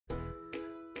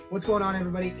What's going on,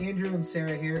 everybody? Andrew and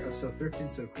Sarah here of So Thriftin'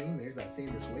 So Clean. There's that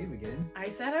famous wave again. I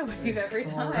said I wave every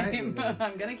time. Right,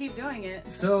 I'm gonna keep doing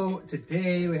it. So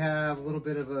today we have a little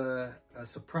bit of a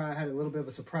surprise. Had a little bit of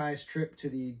a surprise trip to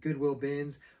the Goodwill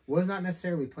Bins. Was not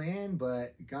necessarily planned,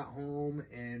 but got home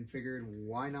and figured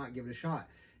why not give it a shot.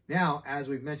 Now, as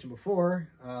we've mentioned before,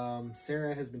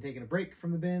 Sarah has been taking a break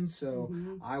from the bins, so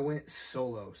I went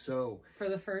solo. So for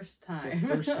the first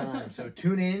time. So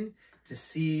tune in to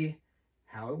see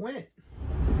how it went.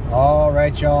 All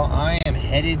right, y'all. I am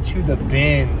headed to the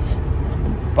bins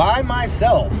by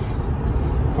myself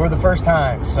for the first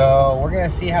time. So we're going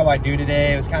to see how I do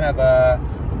today. It was kind of a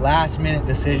last-minute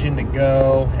decision to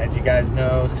go. As you guys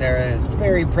know, Sarah is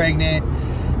very pregnant.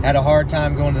 Had a hard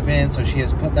time going to the bin, so she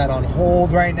has put that on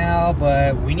hold right now.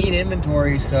 But we need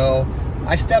inventory, so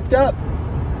I stepped up.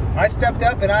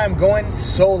 And I am going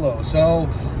solo. So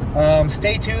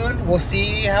stay tuned. We'll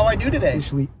see how I do today.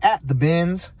 Actually at the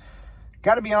bins.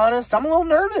 Got to be honest, I'm a little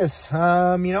nervous.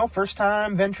 You know, first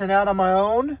time venturing out on my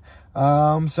own.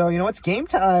 So, you know, it's game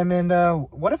time. And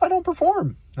what if I don't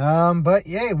perform? But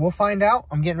yeah, we'll find out.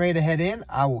 I'm getting ready to head in.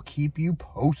 I will keep you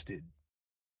posted.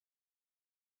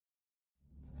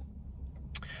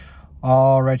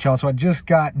 All right, y'all. So I just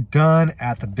got done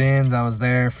at the bins. I was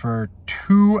there for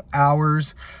 2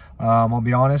 hours. I'll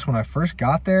be honest, when I first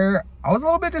got there, I was a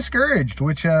little bit discouraged,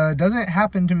 which doesn't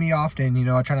happen to me often. You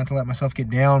know, I try not to let myself get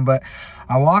down, but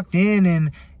I walked in and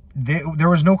there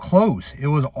was no clothes. It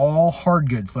was all hard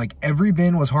goods. Like every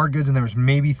bin was hard goods and there was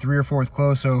maybe 3 or 4 with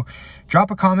clothes. So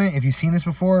drop a comment if you've seen this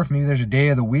before, if maybe there's a day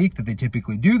of the week that they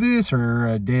typically do this, or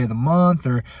a day of the month,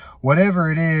 or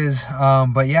whatever it is.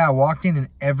 But yeah, I walked in and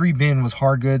every bin was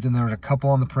hard goods, and there was a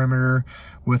couple on the perimeter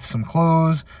with some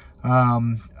clothes,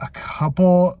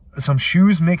 some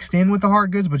shoes mixed in with the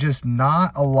hard goods, but just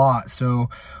not a lot. So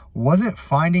wasn't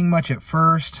finding much at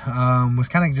first. Was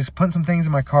kind of just putting some things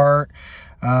in my cart,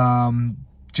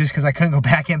 just because I couldn't go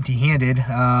back empty-handed.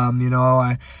 You know,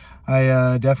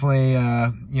 I definitely,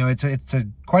 you know, it's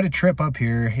quite a trip up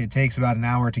here. It takes about an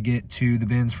hour to get to the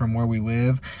bins from where we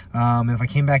live. And if I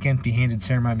came back empty-handed,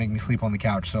 Sarah might make me sleep on the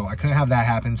couch. So I couldn't have that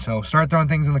happen. So started throwing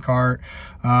things in the cart,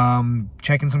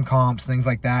 checking some comps, things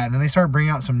like that. And then they started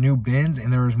bringing out some new bins,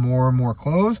 and there was more and more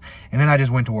clothes. And then I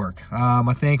just went to work.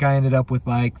 I think I ended up with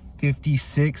like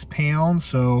 56 pounds.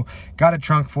 So got a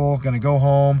trunk full, gonna go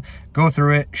home, go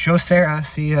through it, show Sarah,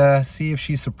 see if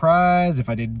she's surprised, if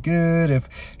I did good, if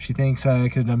she thinks I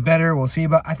could have done better. We'll see.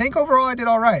 But I think overall I did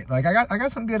all right. Like I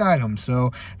got some good items.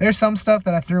 So there's some stuff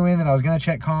that I threw in that I was gonna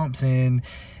check comps, and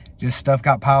just stuff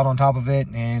got piled on top of it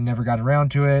and never got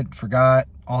around to it, forgot,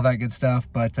 all that good stuff.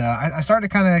 But I started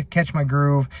to kind of catch my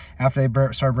groove after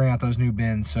they started bringing out those new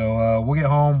bins. So we'll get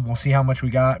home, we'll see how much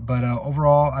we got. But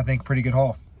overall, I think pretty good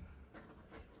haul.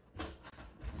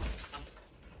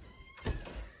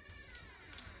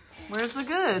 Where's the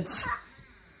goods?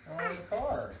 They're in the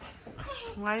car.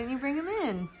 Why didn't you bring them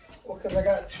in? Well, because I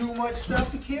got too much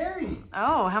stuff to carry.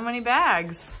 Oh, how many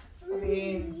bags? I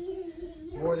mean,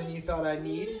 more than you thought I'd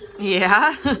need.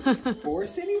 Yeah. Poor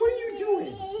Cindy, what are you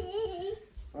doing?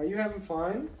 Are you having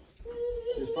fun?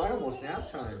 It's probably almost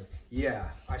nap time. Yeah,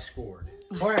 I scored.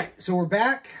 All right, so we're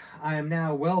back. I am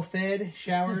now well fed,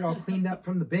 showered, all cleaned up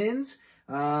from the bins.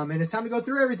 And it's time to go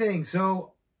through everything.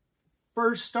 So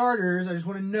first starters, I just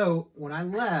want to note, when I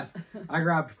left, I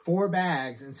grabbed 4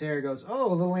 bags, and Sarah goes,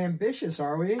 "Oh, a little ambitious,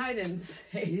 are we?" I didn't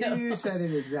say You said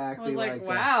it exactly. I was like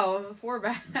wow, 4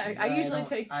 bags. I usually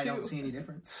take 2. I don't see any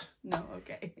difference. No,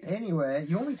 okay. Anyway,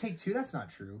 you only take 2? That's not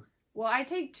true. Well, I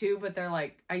take 2, but they're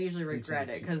like, I usually regret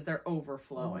it because they're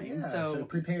overflowing. Oh, yeah, so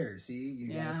prepare. See,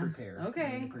 you gotta prepare.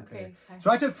 Okay. Okay.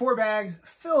 So I took 4 bags,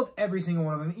 filled every single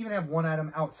one of them, even have one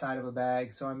item outside of a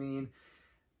bag. So I mean,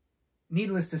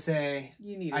 needless to say,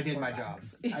 I did my job.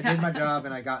 Yeah. I did my job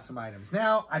and I got some items.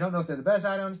 Now, I don't know if they're the best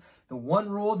items. The one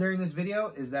rule during this video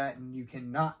is that you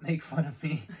cannot make fun of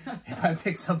me if I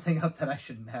pick something up that I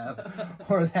shouldn't have,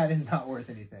 or that is not worth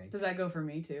anything. Does that go for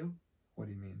me too? What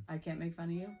do you mean? I can't make fun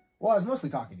of you? Well, I was mostly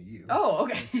talking to you. Oh,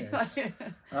 okay.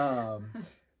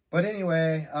 But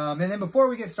anyway, and then before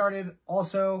we get started,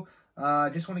 also,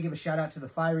 just want to give a shout out to the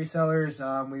Fi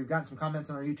resellers. We've gotten some comments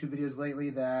on our YouTube videos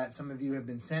lately that some of you have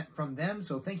been sent from them.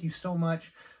 So thank you so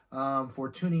much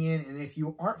for tuning in. And if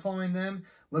you aren't following them,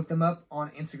 look them up on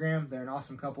Instagram. They're an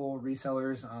awesome couple,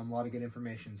 resellers, a lot of good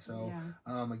information. So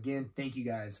again, thank you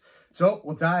guys. So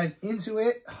we'll dive into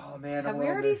it. Oh man. Have we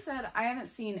already said, I haven't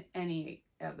seen any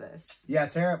of this. Yeah,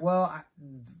 Sarah. Well,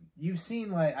 you've seen,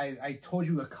 like, I told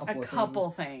you a couple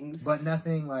things, but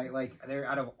nothing like they're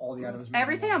out of all the items.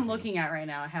 Everything I'm looking at right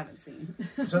now, I haven't seen.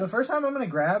 So the first time I'm gonna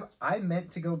grab, I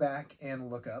meant to go back and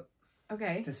look up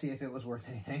Okay. to see if it was worth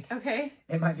anything. Okay.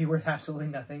 It might be worth absolutely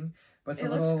nothing, but it's a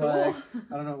little like,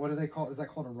 I don't know, what do they call it? Is that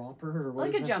called a romper or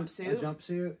what? Like a jumpsuit. A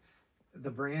jumpsuit. The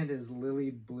brand is Lily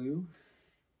Blue.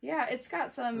 Yeah, it's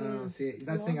got some see,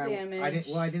 that's thing damage.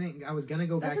 I was gonna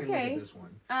go back and look at this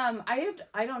one.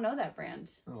 I don't know that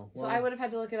brand. Oh, well, so I would have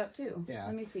had to look it up too. Yeah.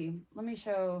 Let me see. Let me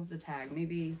show the tag.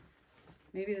 Maybe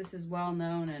this is well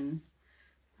known and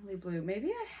Lily Blue.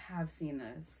 Maybe I have seen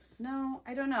this. No,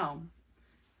 I don't know.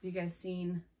 Have you guys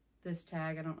seen this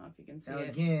tag? I don't know if you can see it.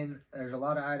 Again, there's a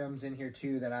lot of items in here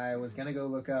too that I was gonna go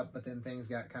look up, but then things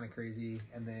got kind of crazy,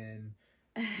 and then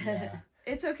yeah.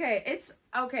 It's okay. It's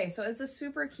okay. So it's a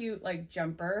super cute like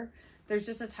jumper. There's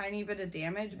just a tiny bit of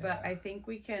damage, but I think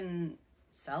we can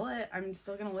sell it. I'm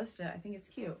still gonna list it. I think it's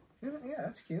cute. Yeah,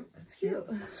 that's cute. That's cute.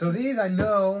 So these, I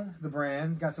know the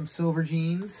brand. Got some silver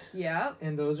jeans. Yeah.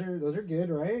 And those are good,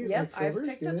 right? Yep. Like I've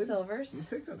picked up silvers.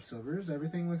 You picked up silvers.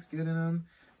 Everything looks good in them.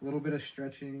 A little bit of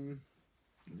stretching,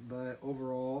 but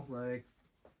overall, like,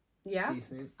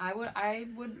 decent. I would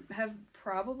have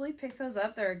probably picked those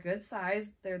up. They're a good size.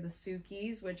 They're the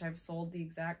Sukis, which I've sold the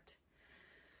exact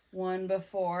one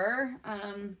before.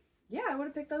 Yeah, I would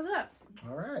have picked those up.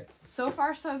 All right. So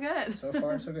far, so good. So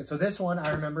far, so good. So this one,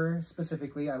 I remember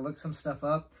specifically, I looked some stuff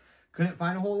up. Couldn't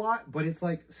find a whole lot, but it's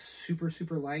like super,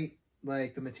 super light.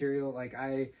 Like the material, like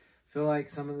I feel like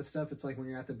some of the stuff, it's like when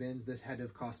you're at the bins, this had to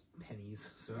have cost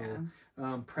pennies. So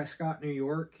Prescott, New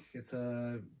York, it's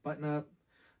a button up.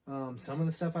 Some of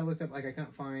the stuff I looked up, like I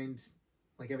couldn't find,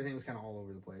 like everything was kind of all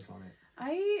over the place on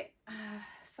it.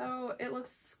 So it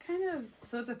looks kind of,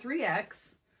 so it's a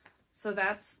 3X. So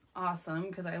that's awesome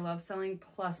because I love selling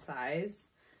plus size.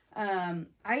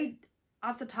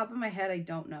 Off the top of my head, I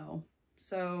don't know.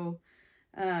 So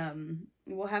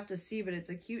we'll have to see, but it's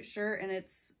a cute shirt and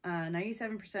it's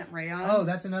 97% rayon. Oh,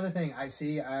 that's another thing. I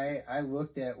see. I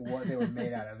looked at what they were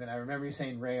made out of, and I remember you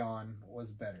saying rayon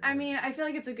was better. I mean, I feel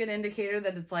like it's a good indicator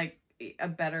that it's like a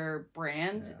better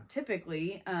brand. Yeah.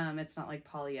 Typically, it's not like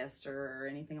polyester or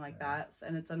anything like that,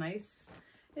 and it's a nice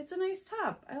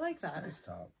top. I like that. Nice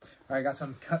top. All right, got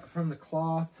some cut from the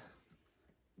cloth.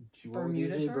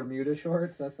 Bermuda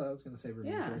shorts. That's what I was gonna say.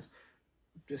 Bermuda shorts.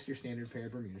 Just your standard pair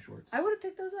of Bermuda shorts. I would have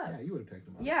picked those up. Yeah, you would have picked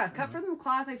them up. Yeah, cut from the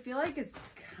cloth. I feel like it's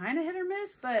kind of hit or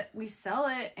miss, but we sell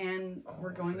it, and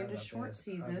we're going into short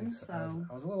season.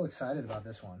 I was a little excited about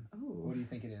this one. Ooh. What do you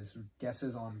think it is?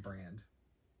 Guesses on brand.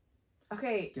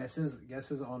 Okay.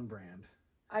 Guesses on brand.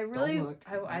 I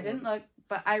didn't look,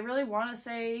 but I really want to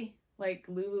say like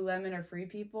Lululemon or Free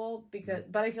People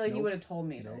but I feel like you would have told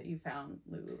me that you found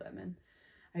Lululemon.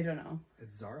 I don't know.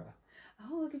 It's Zara.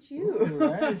 Oh, look at you. Ooh,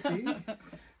 right, see?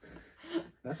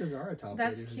 That's a Zara top.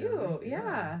 That's cute.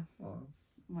 Yeah.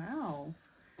 Wow.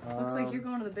 Looks like you're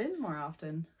going to the bins more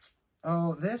often.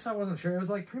 Oh, this I wasn't sure. It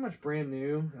was like pretty much brand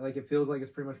new. Like it feels like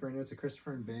it's pretty much brand new. It's a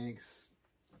Christopher & Banks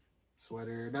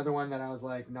sweater. Another one that I was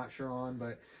like not sure on,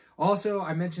 but also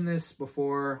I mentioned this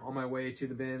before on my way to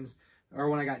the bins or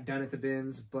when I got done at the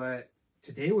bins, but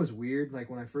today was weird.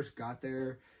 Like when I first got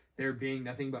there being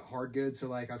nothing but hard goods, so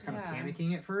like I was kind of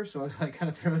panicking at first, so I was like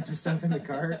kind of throwing some stuff in the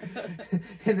cart,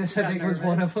 and this I think was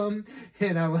one of them,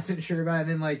 and I wasn't sure about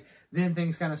it. And then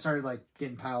things kind of started like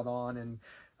getting piled on, and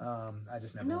I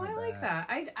just never. No, I like that.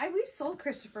 We've sold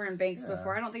Christopher & Banks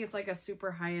before. I don't think it's like a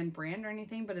super high end brand or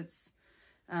anything, but it's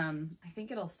I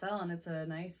think it'll sell, and it's a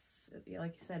nice,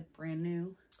 like you said, brand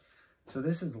new. So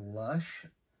this is Lush.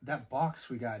 That box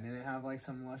we got, didn't it have like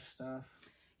some Lush stuff?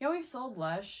 Yeah, we've sold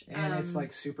Lush. And it's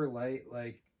like super light,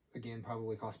 like again,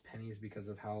 probably cost pennies because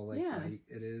of how like light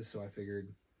it is. So I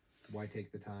figured, why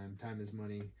take the time? Time is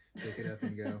money. Pick it up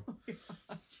and go. Oh my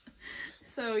gosh.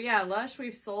 So yeah, Lush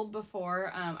we've sold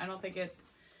before. I don't think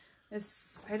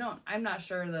I'm not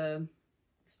sure the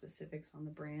specifics on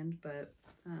the brand, but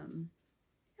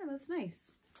yeah, that's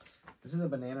nice. This is a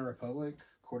Banana Republic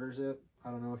quarter zip. I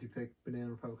don't know if you picked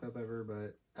Banana Republic up ever,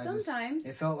 but sometimes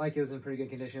it felt like it was in pretty good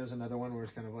condition. It was another one where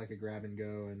it's kind of like a grab and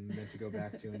go and meant to go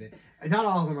back to. And not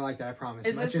all of them are like that, I promise.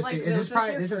 This is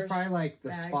probably like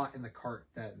the spot in the cart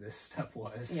that this stuff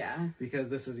was. Yeah. Because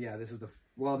this is the,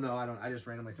 well, no, I just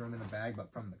randomly threw them in the bag,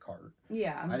 but from the cart.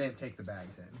 Yeah. I didn't take the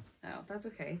bags in. Oh, that's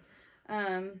okay.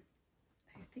 I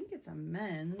think it's a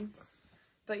men's,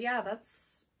 but yeah,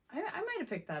 I might have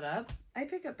picked that up. I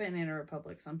pick up Banana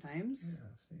Republic sometimes. Yeah,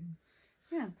 see?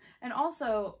 Yeah. And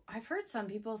also, I've heard some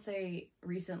people say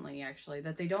recently, actually,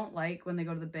 that they don't like when they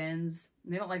go to the bins,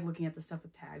 they don't like looking at the stuff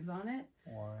with tags on it.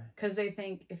 Why? Because they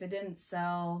think if it didn't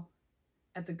sell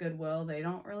at the Goodwill, they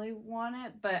don't really want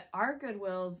it. But our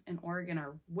Goodwills in Oregon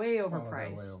are way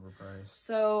overpriced. Way overpriced.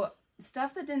 So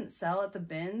stuff that didn't sell at the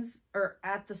bins or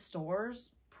at the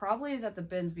stores probably is at the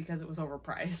bins because it was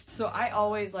overpriced. So I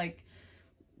always like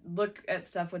look at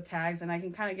stuff with tags, and I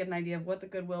can kind of get an idea of what the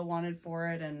Goodwill wanted for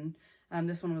it. And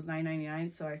this one was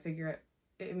 $9.99, so I figure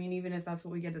I mean, even if that's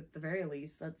what we get at the very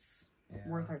least, that's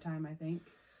worth our time, I think.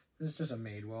 This is just a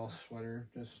Madewell sweater,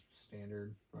 just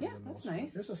standard. Yeah, that's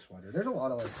nice. Just a sweater. There's a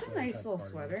lot of like. It's a nice little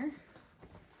sweater.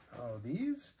 Oh,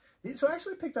 these. So I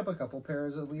actually picked up a couple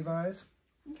pairs of Levi's.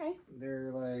 Okay.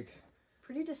 They're like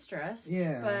pretty distressed.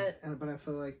 Yeah, but I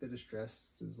feel like the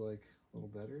distressed is like a little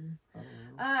better. I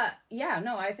don't know. Yeah,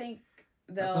 no, I think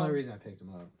that's the only reason I picked them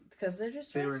up. Because they're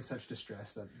just they were in such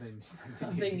distress that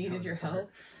they needed your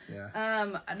help.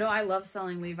 Yeah. No, I love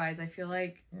selling Levi's. I feel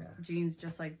like jeans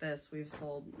just like this we've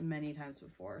sold many times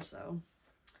before. So.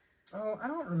 Oh, I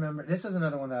don't remember. This is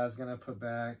another one that I was gonna put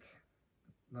back.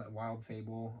 Wild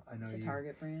Fable. I know it's a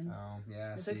Target brand. Oh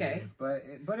yeah, it's okay.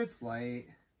 But it's light.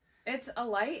 It's a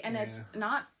light, and it's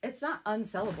not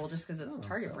unsellable just because it's a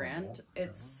Target brand.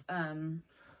 It's I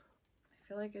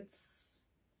feel like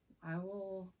I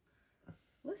will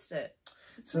list it.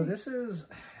 So this is,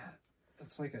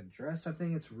 it's like a dress type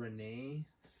thing. It's Renee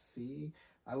C.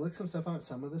 I looked some stuff out.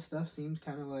 Some of the stuff seemed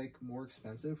kind of like more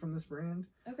expensive from this brand.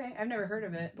 Okay, I've never heard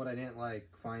of it. But I didn't like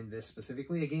find this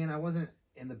specifically. Again, I wasn't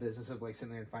in the business of like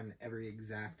sitting there and finding every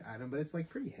exact item, but it's like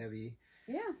pretty heavy.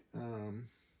 Yeah.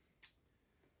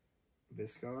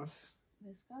 Viscose.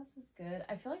 Viscose is good.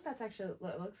 I feel like that's actually,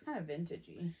 it looks kind of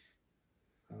vintagey.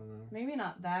 I don't know. Maybe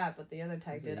not that, but the other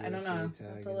tag did. I don't know.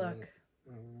 I'll have to look.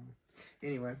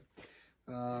 Anyway,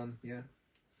 yeah.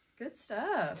 Good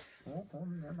stuff. Well,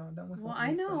 we're not done with well,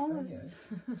 I know.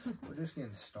 We're just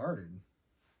getting started.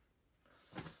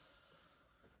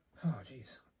 Oh,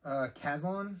 jeez.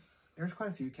 Caslon. There's quite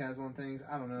a few Caslon things.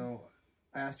 I don't know.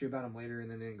 I asked you about them later and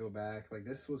then didn't go back. Like,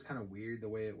 this was kind of weird the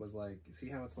way it was like. See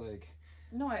how it's like.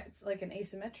 No, it's like an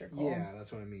asymmetrical. Yeah,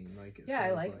 that's what I mean. Like, yeah,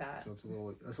 I like that. So it's a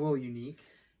little unique.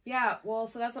 Yeah, well,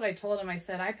 so that's what I told him. I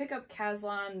said I pick up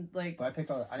Caslon like. But I didn't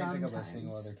pick up a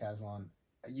single other Caslon.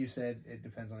 You said it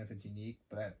depends on if it's unique,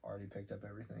 but I already picked up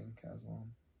everything Caslon.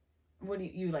 What do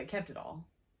you like? Kept it all?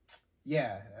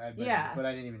 Yeah, but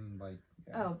I didn't even like.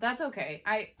 Yeah. Oh, that's okay.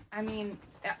 I mean,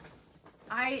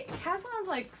 Caslon's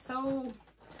like so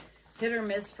hit or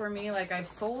miss for me. Like I've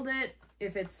sold it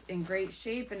if it's in great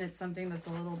shape and it's something that's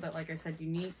a little bit, like I said,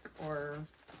 unique, or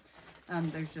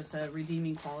there's just a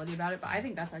redeeming quality about it. But I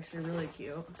think that's actually really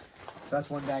cute. So that's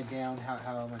one bag down. How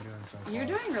am I doing so far? You're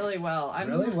doing really well.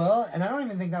 Really well, and I don't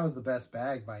even think that was the best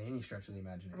bag by any stretch of the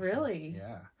imagination. Really?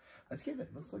 Yeah. Let's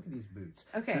look at these boots.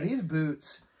 Okay. So these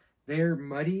boots, they're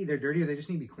muddy, they're dirty, they just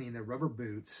need to be clean. They're rubber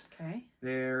boots. Okay.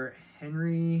 They're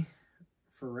Henry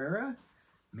Ferreira,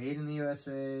 made in the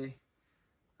USA.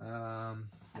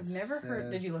 I've never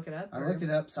heard. Did you look it up? I looked it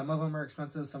up. Some of them are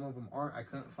expensive, some of them aren't. I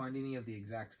couldn't find any of the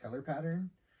exact color pattern.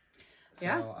 So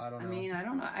yeah. I don't know. I mean, I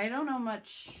don't know. I don't know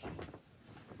much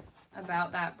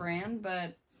about that brand,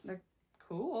 but they're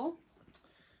cool.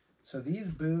 So these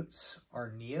boots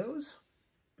are Neos.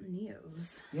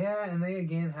 Neos. Yeah, and they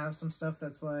again have some stuff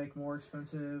that's like more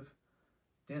expensive.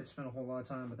 Didn't spend a whole lot of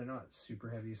time, but they're not super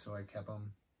heavy, so I kept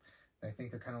them. I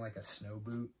think they're kind of like a snow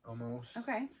boot almost.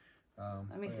 Okay.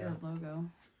 Let me see the logo.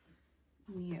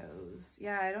 Neos.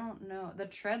 Yeah, I don't know. The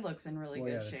tread looks in really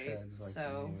good shape. Like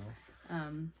so,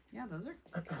 yeah, those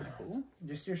are kind of cool.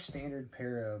 Just your standard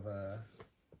pair of,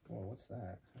 whoa, what's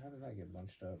that? How did that get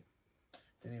bunched up?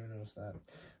 Didn't even notice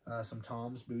that. Some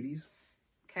Tom's booties.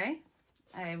 Okay.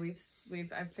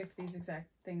 I've picked these exact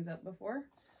things up before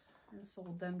and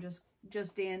sold them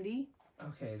just dandy.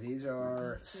 Okay, these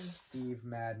are Steve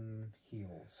Madden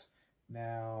heels.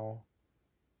 Now,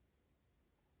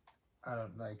 I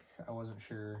wasn't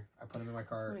sure. I put them in my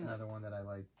cart. Another one that I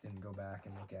didn't go back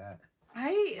and look at.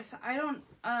 I don't,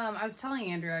 I was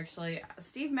telling Andrew actually,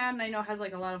 Steve Madden I know has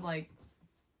like a lot of like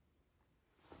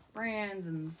brands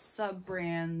and sub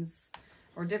brands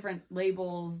or different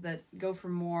labels that go for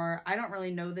more. I don't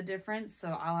really know the difference, so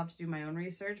I'll have to do my own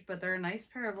research, but they're a nice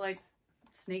pair of like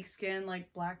snakeskin,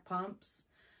 like black pumps.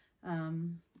 I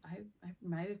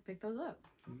might have picked those up.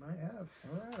 You might have.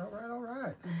 All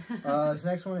right. This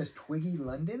next one is Twiggy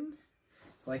London.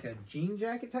 It's like a jean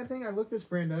jacket type thing. I looked this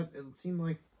brand up. It seemed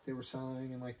like they were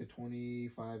selling in like the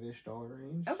 $25-ish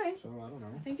range. Okay. So I don't know.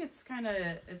 I think it's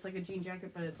like a jean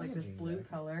jacket, but it's like this blue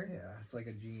color. Yeah, it's like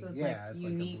a jean. So it's like a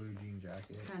blue jean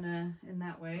jacket. Kind of in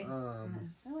that way.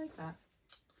 I like that.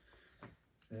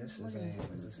 This is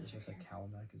a cowl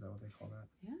neck. Is that what they call that?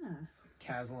 Yeah.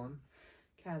 Caslon.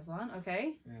 Caslon,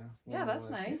 okay. Yeah. Yeah,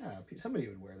 that's nice. Yeah, somebody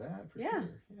would wear that for sure.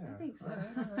 Yeah, I think so.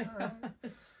 All right.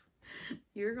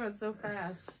 You were going so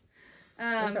fast.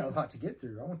 I've got a lot to get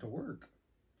through. I want to work.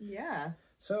 Yeah.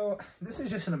 So this is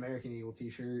just an American Eagle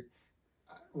t-shirt.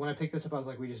 When I picked this up, I was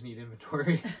like, we just need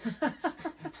inventory.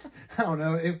 I don't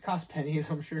know. It cost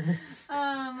pennies, I'm sure.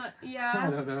 Yeah. I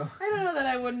don't know. I don't know that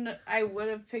I would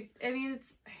have picked, I mean,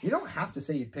 it's... You don't have to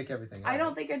say you'd pick everything up. I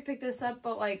don't think I'd pick this up,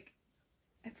 but like,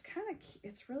 it's kind of,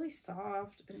 it's really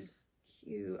soft and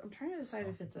cute. I'm trying to decide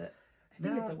if it's a, I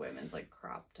think it's a women's like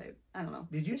crop type. I don't know.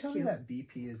 Did you tell me cute. that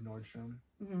BP is Nordstrom?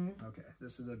 Mm-hmm. Okay,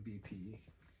 this is a BP.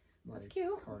 Like, that's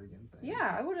cute. Cardigan thing.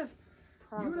 Yeah, I would have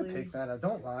probably... You would have picked that up.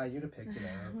 Don't lie. You'd have picked it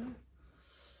up.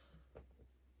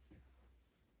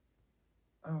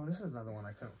 Oh, this is another one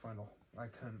I couldn't find.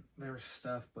 There was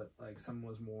stuff, but like some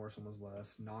was more, some was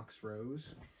less. Knox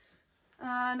Rose.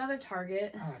 Another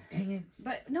Target. Oh, dang it.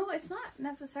 But no, it's not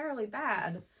necessarily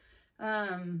bad.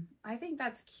 I think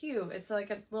that's cute. It's like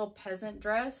a little peasant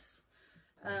dress.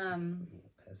 Little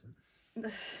peasant.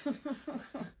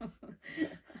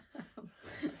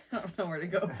 I don't know where to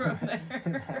go from there.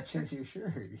 It matches your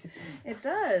shirt. It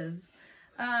does.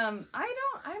 I might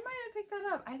have picked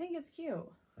that up. I think it's cute.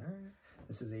 All right.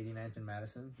 This is 89th and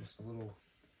Madison. Just a little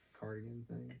cardigan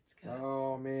thing. It's good.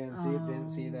 Oh man, see, didn't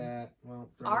see that. Well,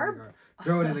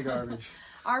 throw it in the garbage.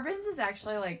 Our bins is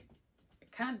actually like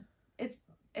kind of,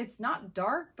 it's not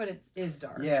dark, but it is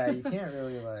dark. Yeah, you can't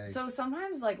really like. So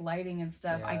sometimes like lighting and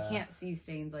stuff, Yeah. I can't see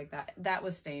stains like that. That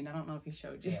was stained. I don't know if he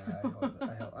showed you. Yeah,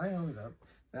 I held it up.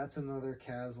 That's another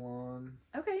Caslon.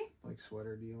 Okay. Like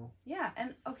sweater deal. Yeah,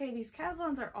 and okay, these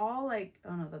Caslons are all like,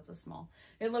 oh no, that's a small.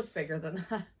 It looked bigger than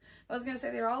that. I was gonna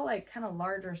say they're all like kind of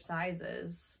larger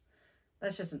sizes.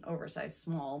 That's just an oversized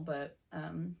small, but I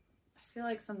feel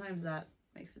like sometimes that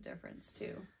makes a difference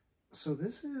too. So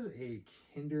this is a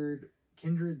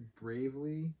Kindred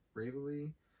Bravely.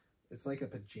 It's like a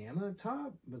pajama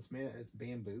top, but it's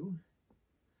bamboo.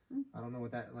 I don't know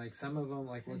what that, like some of them,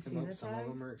 like look them up, some of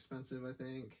them are expensive, I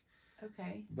think.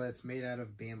 Okay. But it's made out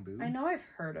of bamboo. I know I've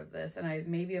heard of this, and I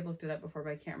maybe I've looked it up before,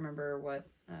 but I can't remember what.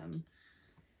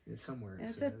 It's somewhere.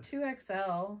 It's a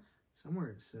 2XL. Somewhere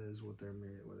it says what they're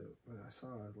made. What I saw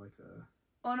like a.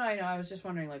 Oh no, I know. I was just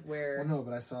wondering like where. Well, no,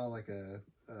 but I saw like a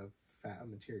fat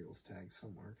materials tag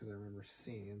somewhere because I remember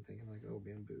seeing and thinking like, oh,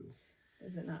 bamboo.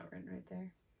 Is it not written right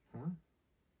there? Huh?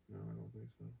 No, I don't think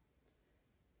so.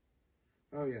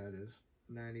 Oh yeah, it is.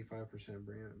 95%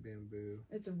 bamboo.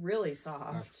 It's really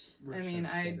soft. I mean,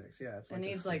 yeah, it's it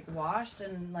needs like washed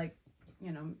and like,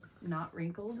 you know, not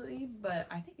wrinkledy, but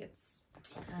I think it's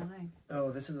nice.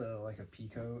 Oh, this is like a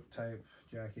peacoat type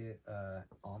jacket.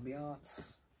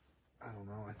 Ambiance. I don't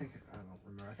know. I don't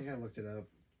remember. I think I looked it up.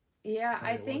 Yeah,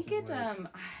 I think it.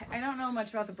 I don't know much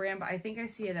about the brand, but I think I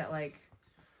see it at like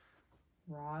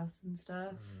Ross and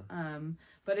stuff.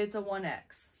 But it's a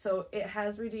 1X, so it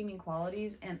has redeeming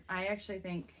qualities, and I actually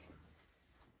think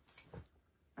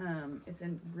it's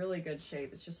in really good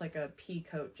shape. It's just like a pea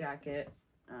coat jacket.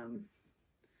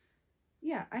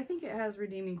 Yeah, I think it has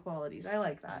redeeming qualities. I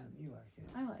like that. You like it.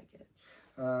 I like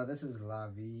it. This is La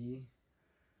Vie.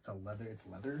 It's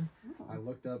leather. Oh. I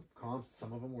looked up comps.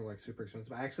 Some of them were like super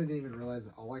expensive. I actually didn't even realize,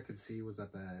 all I could see was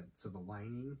that the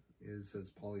lining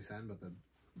says polysatin, but the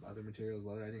other material is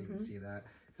leather. I didn't even see that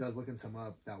because I was looking some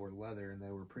up that were leather and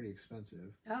they were pretty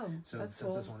expensive. Oh, so that's since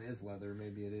cool. This one is leather,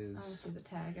 maybe it is. I'll see the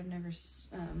tag. I've never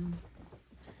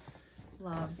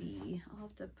La Vie. I'll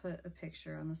have to put a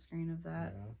picture on the screen of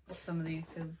that. Yeah. With some of these,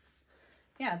 because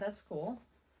yeah, that's cool.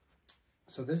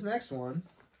 So this next one,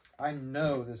 I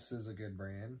know this is a good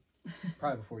brand.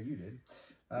 Probably before you did.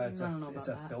 It's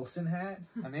a Filson hat.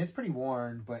 I mean, it's pretty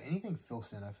worn, but anything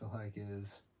Filson, I feel like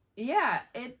is. Yeah,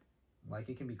 like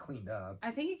it can be cleaned up. I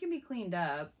think it can be cleaned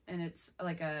up, and it's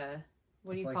like a,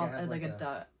 what do you call it? Like a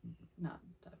duck, not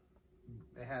duck.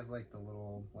 It has like the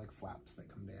little like flaps that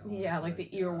come down. Yeah, like the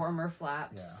ear warmer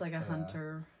flaps, like a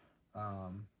hunter.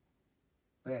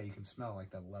 But yeah, you can smell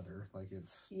like that leather, like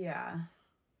it's. Yeah.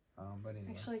 But anyway.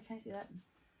 Actually, can I see that?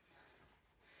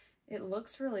 It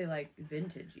looks really like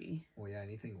vintagey. Well, yeah,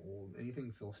 anything old,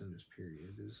 anything Filson just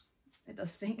period is. It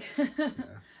does stink. Yeah.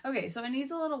 Okay, so it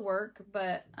needs a little work,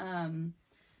 but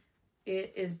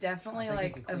it is definitely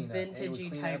like a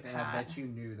vintagey type hat. And I bet you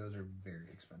knew those are very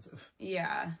expensive.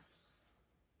 Yeah.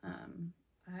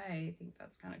 I think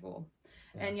that's kind of cool.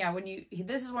 Yeah. And yeah,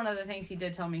 this is one of the things he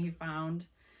did tell me he found.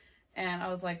 And I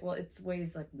was like, well, it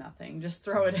weighs like nothing. Just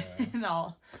throw it in and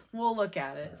we'll look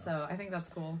at it. Yeah. So I think that's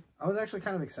cool. I was actually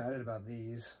kind of excited about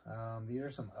these. These are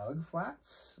some UGG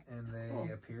flats, and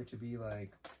they appear to be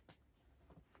like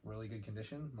really good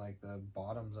condition. Like the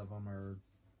bottoms of them are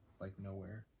like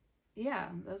nowhere. Yeah,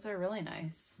 those are really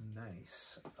nice.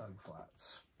 Nice UGG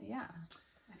flats. Yeah.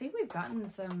 I think we've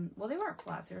gotten some, well, they weren't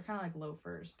flats. They were kind of like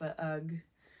loafers, but UGG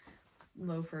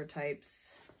loafer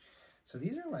types. So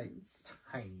these are like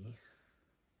tiny,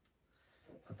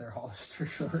 but they're Hollister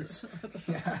shorts.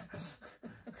 Yeah.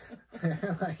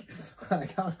 They're like, I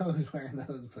don't know who's wearing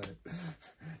those, but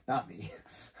not me.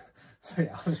 So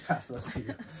yeah, I'll just pass those to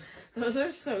you. Those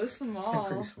are so small.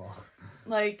 They're pretty small.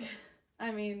 Like,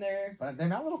 I mean, they're... But they're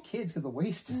not little kids because the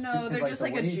waist is... No, they're just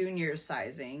like a junior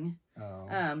sizing. Oh.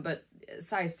 But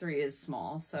size 3 is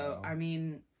small. So, I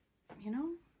mean, you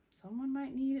know, someone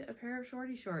might need a pair of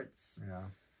shorty shorts. Yeah.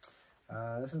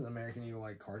 This is American Eagle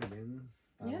like cardigan.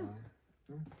 Yeah.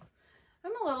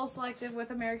 I'm a little selective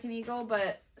with American Eagle,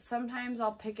 but sometimes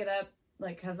I'll pick it up,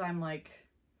 like, because I'm, like,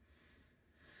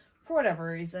 for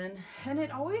whatever reason. And it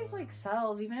always, like,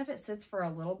 sells. Even if it sits for a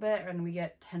little bit and we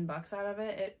get 10 bucks out of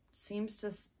it, it seems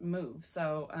to move.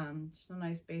 So, just a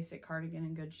nice basic cardigan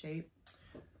in good shape.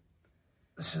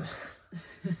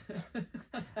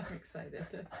 I'm excited.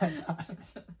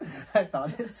 I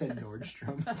thought it said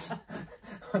Nordstrom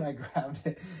when I grabbed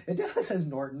it. It definitely says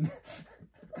Norton.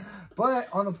 But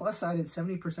on the plus side, it's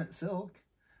 70% silk.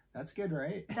 That's good,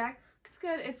 right? That's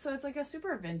good. It's like a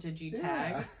super vintagey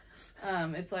tag.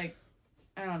 It's like,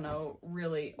 I don't know,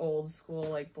 really old school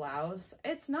like blouse.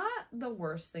 It's not the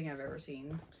worst thing I've ever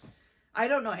seen. I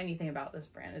don't know anything about this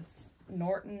brand. It's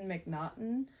Norton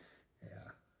McNaughton.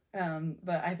 Yeah.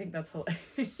 But I think that's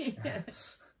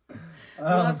hilarious.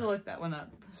 We'll have to look that one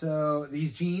up. So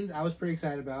these jeans, I was pretty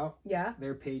excited about. Yeah.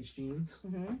 They're Paige jeans.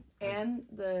 And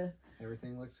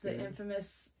everything looks good. The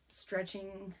infamous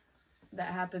stretching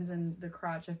that happens in the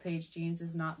crotch of Paige jeans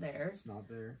is not there. It's not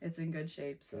there. It's in good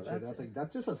shape. So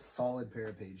that's just a solid pair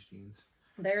of Paige jeans.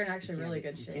 They're in actually really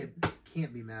good shape.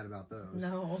 Can't be mad about those.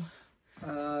 No.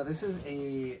 This is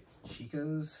a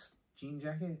Chico's jean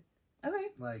jacket. Okay.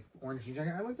 Like orange jean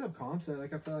jacket. I looked up comps. I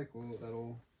feel like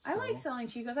that'll. I like selling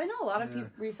Chicos. I know a lot of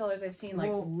resellers I've seen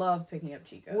love picking up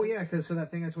Chicos. Well, yeah, because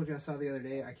that thing I told you I saw the other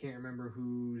day, I can't remember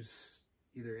whose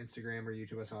either Instagram or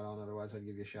YouTube I saw it on. Otherwise, I'd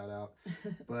give you a shout out.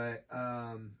 But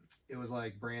it was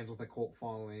like brands with a cult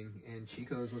following, and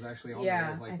Chico's was actually on there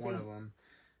as like one of them.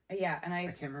 Yeah, and I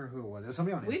can't remember who it was. It was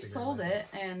somebody on Instagram. We've sold it,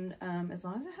 and as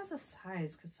long as it has a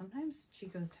size, because sometimes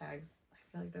Chico's tags, I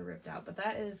feel like they're ripped out. But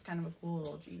that is kind of a cool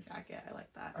little jean jacket. I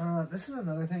like that. This is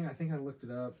another thing. I think I looked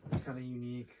it up. It's kind of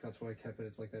unique. That's why I kept it.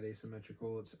 It's like that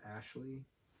asymmetrical. It's Ashley.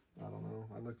 I don't know.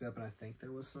 I looked it up, and I think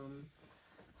there was some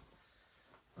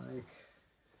like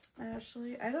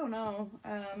Ashley. I don't know.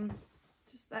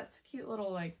 Just that's a cute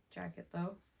little like jacket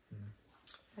though.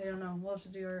 I don't know. We'll have to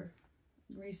do our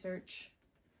research.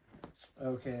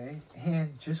 Okay,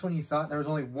 and just when you thought there was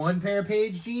only one pair of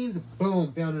Paige jeans,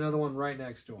 boom, found another one right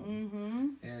next to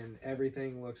them. And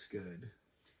everything looks good.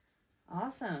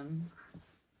 Awesome.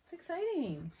 It's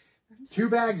exciting. 2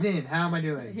 bags in. How am I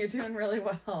doing? You're doing really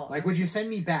well. Like, would you send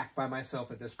me back by myself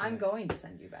at this point? I'm going to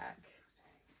send you back.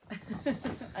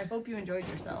 I hope you enjoyed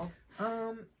yourself.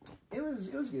 It was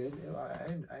good.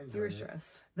 I enjoyed You were it.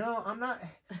 stressed. No, I'm not.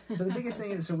 So the biggest thing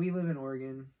is, so we live in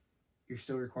Oregon. You're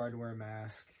still required to wear a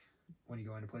mask when you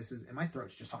go into places, and my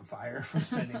throat's just on fire from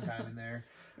spending time in there.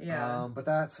 Yeah. But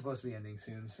that's supposed to be ending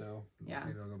soon, so yeah,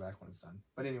 maybe I'll go back when it's done.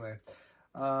 But anyway,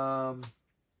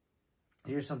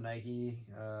 here's some Nike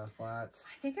flats.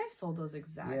 I think I sold those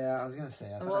exact. Yeah, I was gonna say.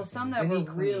 Well, some that were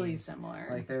really similar.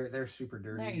 Like they're super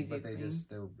dirty, but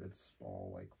it's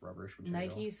all like rubberish material.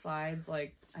 Nike slides,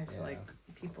 like I feel like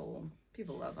people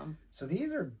love them. So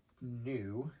these are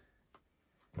new.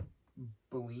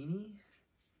 Bellini.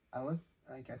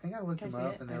 I think I looked them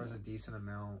up, and there was a decent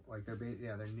amount. Like they're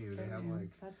new. They have like.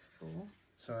 That's cool.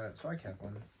 So I kept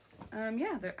one.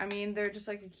 Yeah, they're just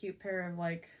like a cute pair of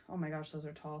like, oh my gosh, those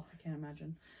are tall. I can't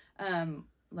imagine.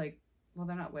 Like, well,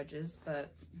 they're not wedges,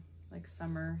 but like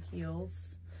summer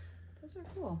heels. Those are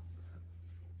cool.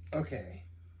 Okay.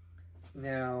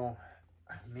 Now,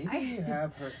 maybe you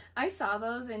have her. I saw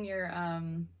those in your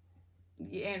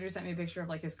Andrew sent me a picture of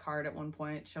like his card at one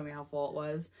point, show me how full it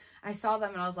was. I saw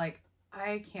them and I was like,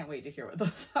 I can't wait to hear what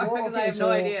those are because I have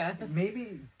no idea.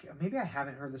 Maybe I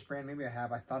haven't heard this brand. Maybe I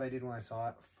have. I thought I did when I saw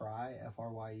it. Frye,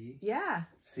 Frye. Yeah.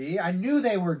 See, I knew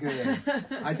they were good.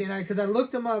 I did because I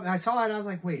looked them up and I saw it and I was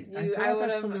like, wait, I would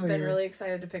have been really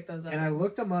excited to pick those up. And I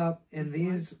looked them up and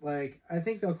these like I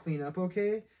think they'll clean up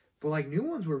okay, but like new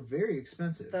ones were very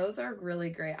expensive. Those are really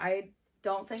great. I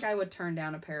don't think I would turn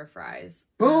down a pair of Fryes.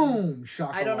 Boom!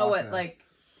 Shakalaka. I don't know what like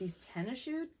these tennis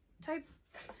shoe type.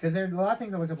 Because there are a lot of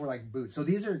things I looked up were like boots. So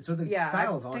these are the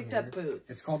styles on here. Picked up boots.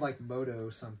 It's called like Moto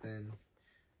something.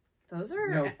 Those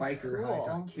are biker cool. high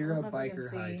top. Kira biker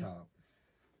high top.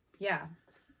 Yeah.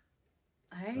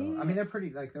 I mean they're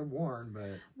pretty like they're worn,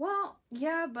 but well,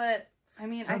 yeah, but I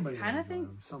mean I kind of think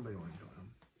somebody will enjoy them.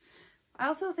 I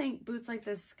also think boots like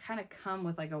this kind of come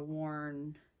with like a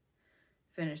worn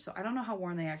finish. So I don't know how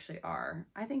worn they actually are.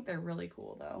 I think they're really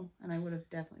cool though. And I would have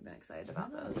definitely been excited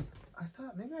about those. I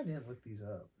thought maybe I didn't look these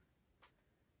up.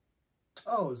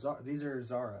 Oh, these are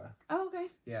Zara. Oh, okay.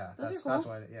 Yeah, those that's are cool. that's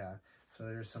why. Yeah. So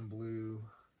there's some blue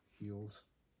heels.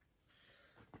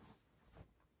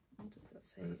 What does that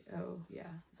say? Oh, yeah,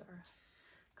 Zara.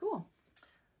 Cool.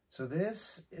 So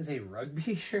this is a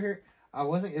rugby shirt. I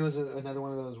wasn't. It was another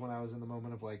one of those when I was in the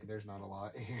moment of like, there's not a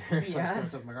lot here, so I stuff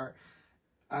stuff in my cart.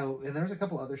 And there was a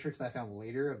couple other shirts that I found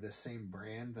later of this same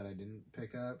brand that I didn't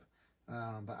pick up.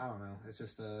 But I don't know. It's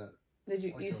just a. Did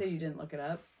you? Like you said you didn't look it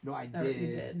up? No, I did. Oh, you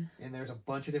did. And there's a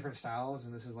bunch of different styles,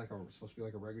 and this is like supposed to be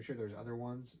like a regular shirt. There's other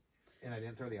ones, and I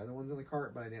didn't throw the other ones in the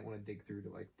cart, but I didn't want to dig through to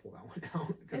like pull that one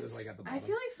out because it was like at the bottom. I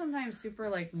feel like sometimes super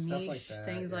like Stuff niche like that,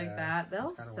 things like that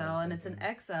they'll sell, and it's an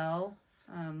XL.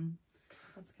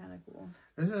 That's kind of cool.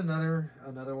 This is another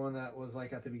one that was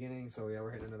like at the beginning, so yeah,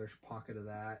 we're hitting another pocket of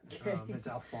that. It's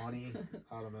Alfani.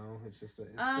 I don't know. It's just it's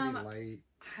pretty light.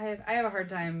 I have a hard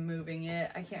time moving it.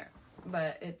 I can't,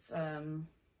 but it's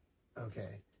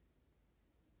okay.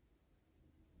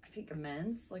 I think a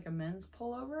men's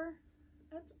pullover.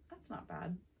 That's not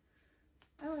bad.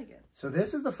 I like it. So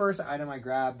this is the first item I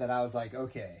grabbed that I was like,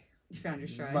 okay. You found your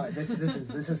stride. But this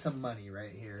is some money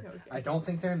right here. Okay. I don't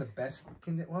think they're in the best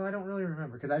condition. Well, I don't really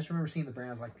remember because I just remember seeing the brand.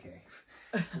 I was like, okay,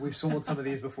 we've sold some of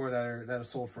these before that have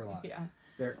sold for a lot. Yeah.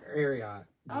 They're Ariat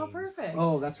jeans. Oh, perfect.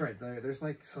 Oh, that's right. There's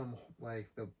like some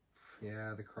like the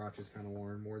crotch is kind of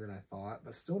worn more than I thought,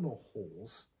 but still no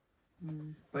holes.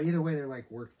 Mm. But either way, they're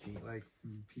like work jeans. Like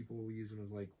people will use them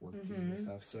as like work jeans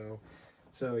and stuff.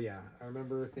 So yeah, I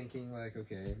remember thinking like,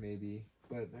 okay, maybe,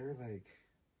 but they're like,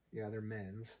 yeah, they're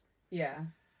men's. Yeah.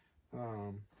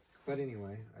 But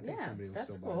anyway, I think somebody will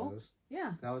still buy those.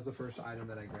 Yeah. That was the first item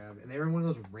that I grabbed. And they were in one of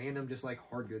those random just like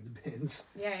hard goods bins.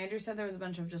 Yeah, Andrew said there was a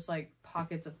bunch of just like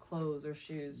pockets of clothes or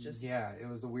shoes. Just yeah, it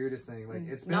was the weirdest thing. Like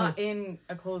it's been not in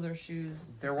a clothes or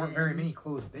shoes. There weren't very many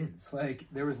clothes bins. Like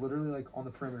there was literally like on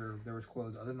the perimeter there was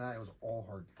clothes. Other than that, it was all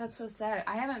hard goods. That's so sad.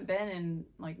 I haven't been in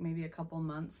like maybe a couple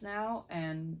months now,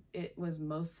 and it was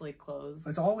mostly clothes.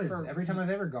 It's always every time I've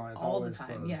ever gone, it's all always the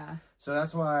time. clothes. Yeah. So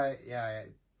that's why I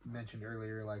mentioned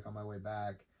earlier, like on my way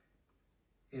back,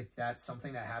 if that's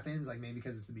something that happens, like maybe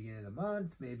because it's the beginning of the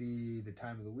month, maybe the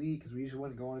time of the week, because we usually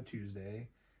wouldn't go on a Tuesday.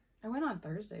 I went on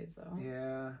Thursdays though.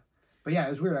 Yeah, but yeah, it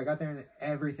was weird. I got there and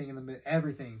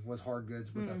everything was hard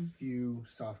goods with a few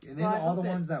soft, and then all the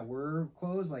ones that were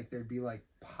clothes, like there'd be like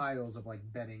piles of like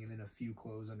bedding and then a few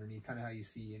clothes underneath, kind of how you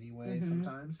see anyway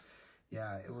sometimes.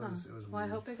 Yeah, it was weird. Well, I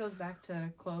hope it goes back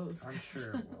to clothes. I'm sure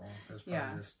it will. It's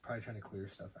probably probably trying to clear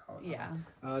stuff out. Yeah.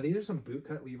 These are some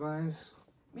bootcut Levi's.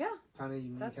 Yeah. Kind of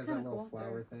unique. Has that little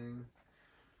flower thing.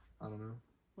 I don't know.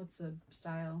 What's the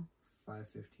style?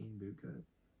 515 bootcut.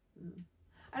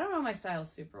 I don't know my style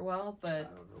super well, but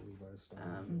I don't know Levi's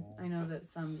style. I know that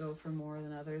some go for more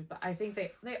than others, but I think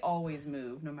they always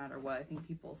move no matter what. I think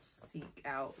people seek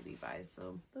out Levi's,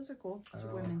 so those are cool. Those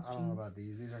are women's jeans. I don't know about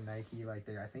these. These are Nike. Like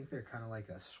I think they're kind of like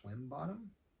a swim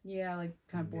bottom. Yeah, like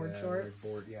kind of board shorts.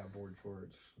 Like board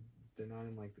shorts. They're not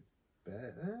in like the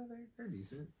bed. They're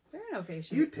decent. They're in okay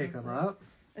shape. You'd pick them up.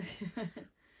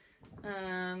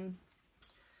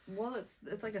 Well,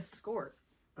 it's like a skort.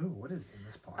 Oh, what is in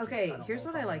this pocket? Okay, here's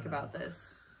what I like about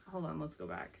this. Hold on, let's go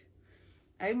back.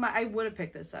 I would have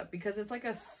picked this up because it's like a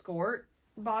skort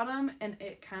bottom, and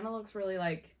it kind of looks really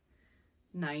like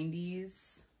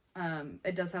 90s.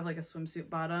 It does have like a swimsuit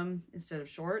bottom instead of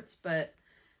shorts, but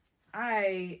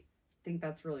I think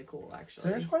that's really cool, actually. So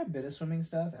there's quite a bit of swimming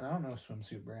stuff, and I don't know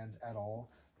swimsuit brands at all,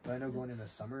 but I know going into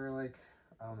summer, like,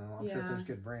 I don't know. I'm sure if there's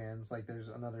good brands. Like, there's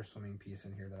another swimming piece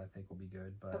in here that I think will be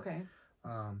good, but... Okay.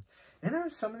 And there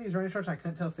were some of these running shorts, I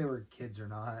couldn't tell if they were kids or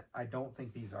not. I don't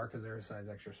think these are because they're a size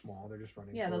extra small. They're just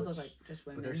running shorts. Yeah, those look like just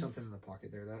women's. But there's something in the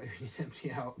pocket there that I need to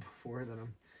empty out before that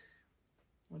I'm...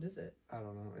 What is it? I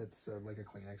don't know. It's like a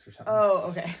Kleenex or something. Oh,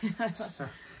 okay. So,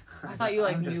 I thought you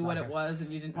like knew what it was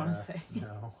and you didn't want to say.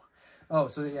 No. Oh,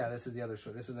 so yeah, this is the other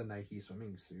swim. This is a Nike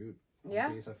swimming suit. Yeah.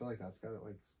 Piece. I feel like that's got it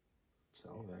like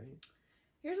sell, right?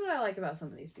 Here's what I like about some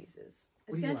of these pieces.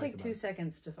 It's going to take 2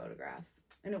 seconds to photograph,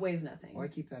 and it weighs nothing. Well, I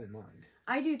keep that in mind.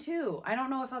 I do too. I don't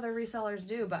know if other resellers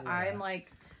do, but I'm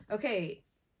like, okay,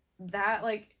 that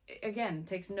like, again,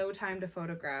 takes no time to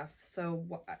photograph.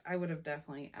 So I would have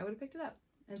picked it up.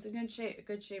 And it's a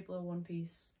good shape little one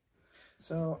piece.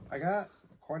 So I got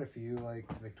quite a few like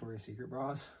Victoria's Secret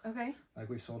bras. Okay. Like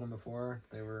we've sold them before.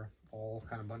 They were all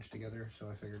kind of bunched together, so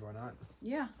I figured why not.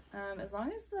 Yeah. As long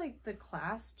as like the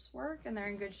clasps work and they're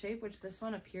in good shape, which this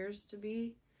one appears to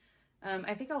be.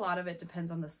 I think a lot of it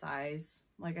depends on the size.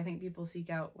 Like, I think people seek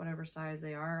out whatever size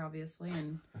they are, obviously,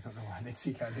 and I don't know why they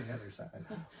seek out any other size.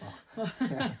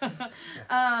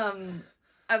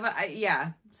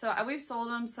 Yeah. So we've sold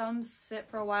them. Some sit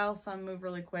for a while, some move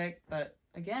really quick, but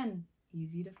again,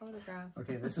 easy to photograph.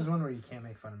 Okay, this is one where you can't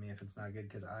make fun of me if it's not good,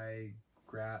 because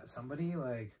somebody,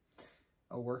 like,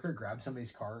 a worker grabbed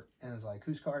somebody's cart and was like,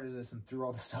 whose cart is this? And threw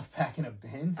all the stuff back in a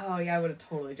bin. Oh, yeah, I would have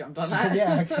totally jumped on that.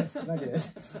 Yeah, I guess I did.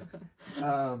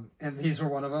 And these were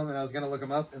one of them, and I was going to look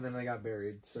them up, and then they got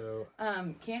buried. So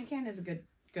Can is a good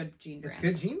jean brand. It's a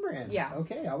good jean brand. Yeah.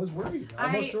 Okay, I was worried. I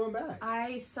almost threw them back.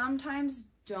 I sometimes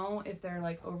don't if they're,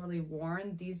 like, overly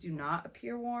worn. These do not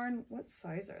appear worn. What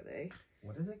size are they?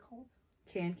 What is it called?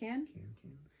 Can.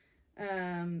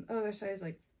 Oh, their size,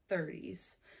 like,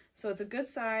 30s. So it's a good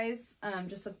size,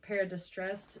 just a pair of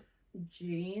distressed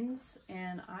jeans,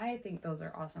 and I think those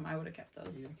are awesome. I would have kept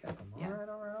those. You kept them. Yeah.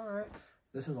 All right.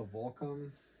 This is a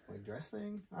Volcom, like, dress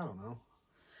thing? I don't know.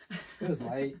 It was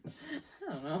light.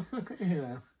 I don't know. You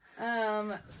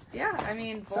know. Yeah, I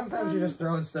mean, Volcom... Sometimes you're just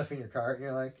throwing stuff in your cart, and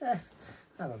you're like,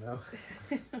 I don't know.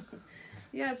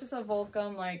 Yeah, it's just a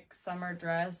Volcom, like, summer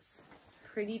dress. It's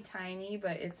pretty tiny,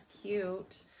 but it's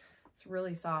cute. It's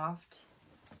really soft.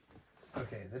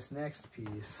 Okay, this next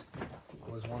piece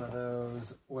was one of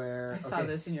those where... I saw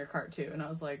this in your cart, too, and I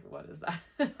was like, what is that?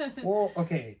 Well,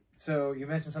 okay, so you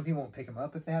mentioned some people won't pick them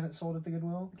up if they haven't sold at the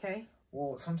Goodwill. Okay.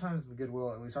 Well, sometimes the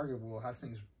Goodwill, at least our Goodwill, has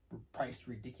things priced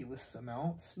ridiculous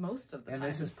amounts. Most of the time. And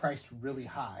this is priced really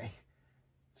high.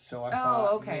 So I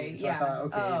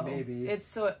thought... maybe...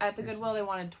 It's so at the Goodwill, they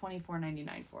wanted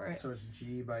 $24.99 for it. So it's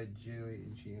G by Julie...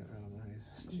 I don't know how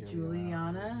you say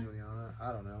Juliana? Juliana?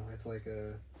 I don't know. It's like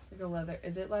a... It's like a leather.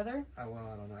 Is it leather? Well,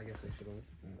 I don't know. I guess I should have looked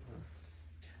at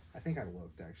that. I think I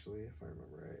looked, actually, if I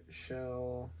remember right.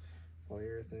 Shell,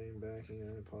 polyurethane,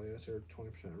 backing, polyester,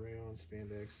 20% rayon,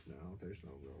 spandex. No, there's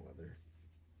no real leather.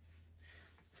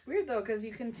 It's weird, though, because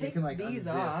you can take like, these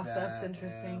off. That's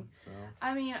interesting. Yeah, so.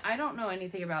 I mean, I don't know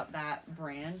anything about that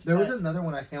brand. There was another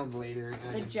one I found later.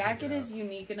 The jacket is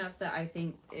unique enough that I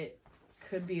think it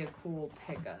could be a cool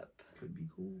pickup. Could be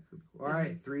cool. All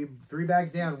right, three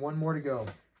bags down. One more to go.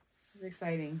 This is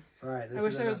exciting. All right. I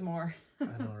wish there was more. I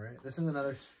know, right? This is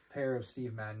another pair of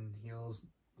Steve Madden heels.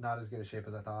 Not as good a shape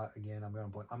as I thought. Again, I'm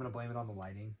gonna blame it on the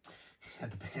lighting at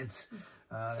the bins.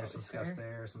 There's some scuffs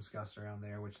there, some scuffs around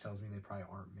there, which tells me they probably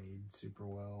aren't made super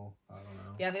well. I don't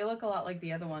know. Yeah, they look a lot like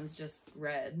the other ones, just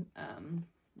red.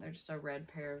 They're just a red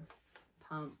pair of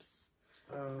pumps.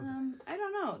 I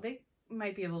don't know. They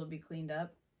might be able to be cleaned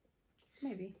up.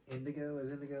 Maybe. Indigo?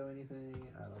 Is Indigo anything?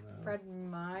 I don't know. Fred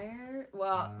Meyer?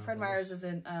 Well, Fred Meyer's is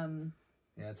in...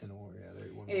 Yeah, it's in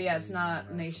yeah, it's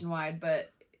not nationwide,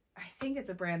 but I think it's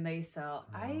a brand they sell.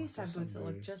 I used to have boots that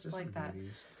look just like that.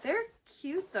 They're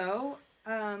cute, though.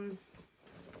 And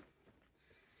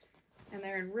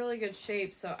they're in really good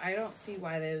shape, so I don't see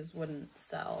why those wouldn't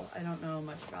sell. I don't know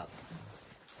much about the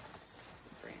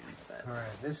brand, but... All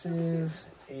right, this is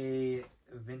a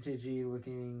vintagey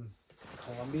looking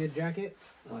Columbia jacket.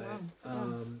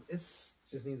 It's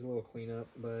just needs a little cleanup,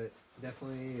 but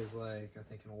definitely is like, I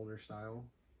think, an older style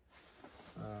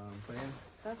plan.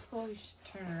 That's cool. You should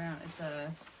turn it around. It's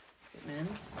is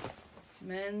it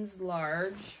men's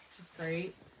large, which is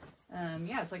great.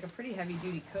 Yeah, it's like a pretty heavy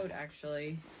duty coat,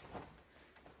 actually,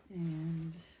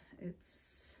 and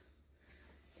it's,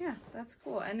 yeah, that's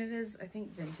cool. And it is, I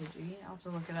think, vintagey. I'll have to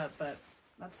look it up, but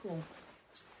that's cool.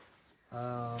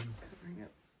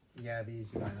 Yeah,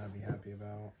 these you might not be happy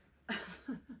about.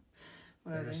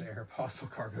 They're just Aeropostale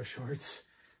cargo shorts.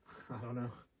 I don't know.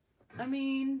 I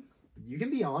mean, you can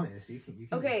be honest. You can.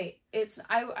 Okay, it's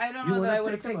I don't know that I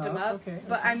would have picked them up, okay,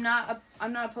 but I'm not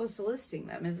opposed to listing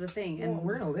them. Is the thing. Well, and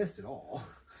we're gonna list it all,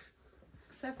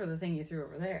 except for the thing you threw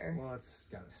over there. Well, it's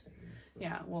got a stain. But...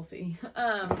 Yeah, we'll see.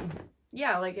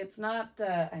 Yeah, like it's not.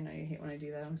 I know you hate when I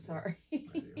do that. I'm sorry. I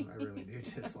do. I really do.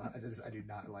 I do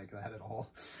not like that at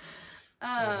all.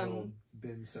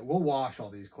 Bins. We'll wash all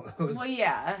these clothes. Well,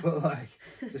 yeah. But like,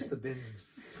 just the bins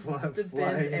flying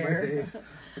in air. my face.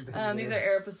 These are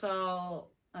Aeropostale.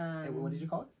 What did you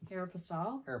call it?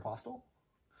 Aeropostale. Aeropostale.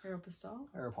 Aeropostale.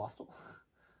 Aeropostale.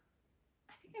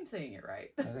 I think I'm saying it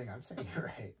right. I think I'm saying it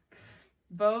right.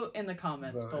 Vote in the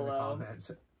comments below. In the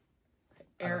comments.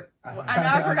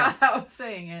 I forgot how I was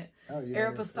saying it. Oh,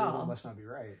 Aeropostale. It must not be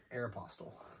right.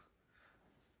 Aeropostale.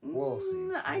 We'll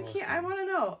see. I can't. I want to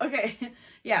know. Okay.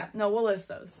 Yeah. No, we'll list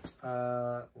those.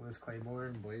 Was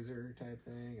Claiborne blazer type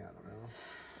thing? I don't know.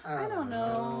 I don't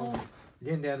know.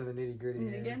 Getting down to the nitty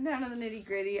gritty. Getting down to the nitty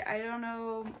gritty. I don't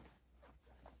know.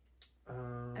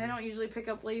 I don't usually pick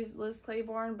up Liz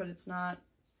Claiborne, but it's not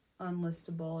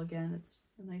unlistable again. It's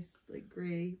a nice like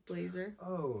gray blazer.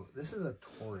 Oh, this is a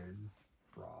Torrid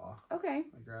bra. Okay.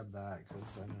 I grabbed that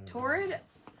because I know. Torrid,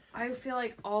 I feel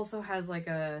like also has like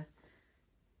a,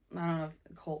 I don't know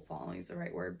if cult following is the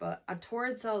right word, but a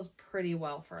Torrid sells pretty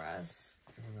well for us.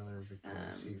 There's another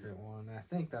Victoria's Secret one. I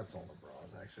think that's all the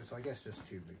bras actually. So I guess just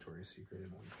 2 Victoria's Secret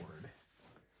and 1 Torrid.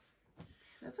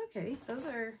 That's okay. Those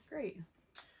are great.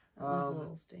 That one's a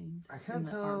little stained. I can't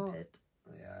tell. Armpit.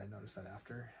 Yeah, I noticed that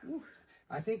after. Ooh.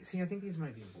 I think these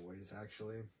might be boys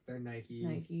actually. They're Nike.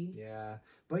 Nike. Yeah,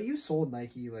 but you sold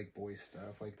Nike like boy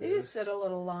stuff like this. They just sit a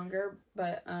little longer,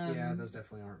 but yeah, those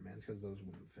definitely aren't men's because those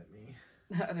wouldn't fit me.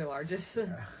 They're largest.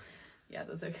 Yeah. Yeah,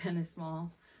 those are kind of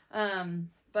small.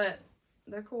 But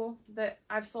they're cool. That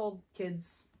I've sold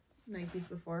kids Nikes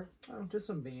before. Oh, just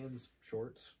some Vans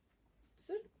shorts.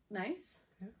 So nice.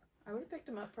 Yeah. I would have picked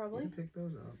them up probably. You can pick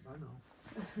those up. I know.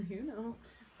 You know.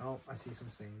 Oh, I see some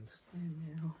stains. I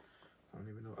know. I don't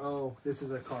even know. Oh, this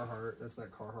is a Carhartt. That's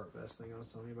that Carhartt vest thing I was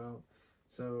telling you about.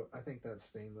 So I think that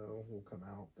stain though will come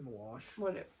out in the wash.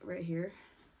 What, right here?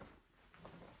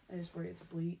 I just worry it's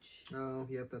bleach. Oh,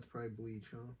 yep, that's probably bleach,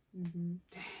 huh? Mm-hmm.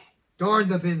 Dang. Darn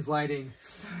the Bins lighting.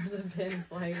 The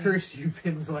Bins lighting. Curse you,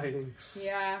 Bins lighting.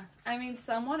 Yeah, I mean,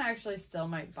 someone actually still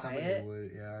might buy Somebody it.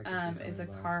 would, yeah. I can see It's a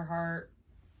buying. Carhartt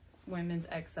women's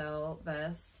XL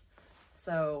vest,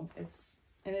 so it's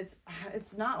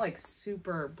not like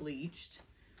super bleached.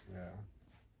 Yeah.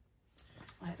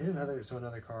 Here's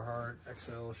another Carhartt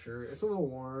XL shirt. It's a little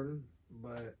worn,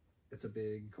 but it's a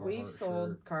big Carhartt We've sold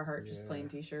shirt. Carhartt just plain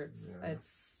t-shirts. Yeah.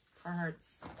 It's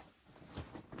Carhartt's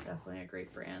definitely a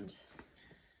great brand.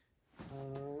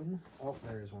 Oh,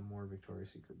 there is one more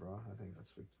Victoria's Secret bra. I think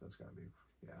that's gotta be,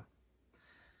 yeah.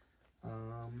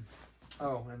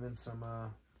 Oh, and then some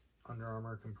Under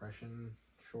Armour compression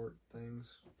short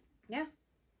things. Yeah.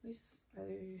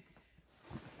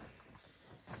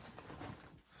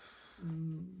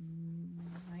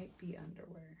 Might be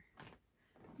underwear.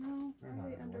 No, are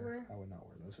they underwear? I would not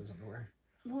wear those as underwear.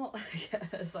 Well, I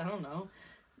guess. I don't know.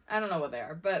 I don't know what they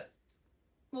are, but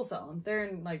we'll sell them. They're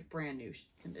in like brand new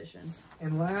condition.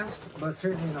 And last, but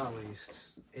certainly not least,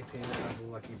 a pair of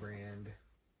Lucky Brand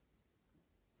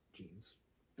jeans.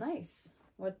 Nice.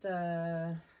 What They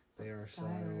are style?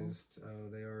 sized. Oh,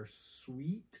 they are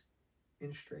sweet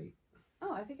and straight.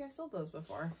 Oh, I think I've sold those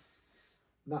before.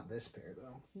 Not this pair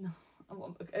though. No,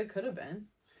 well, it could have been.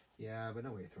 Yeah, but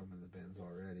nobody threw them in the bins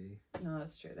already. No,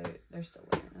 that's true. They're still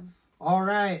wearing them. All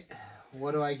right,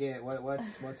 what do I get?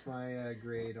 What's my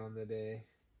grade on the day?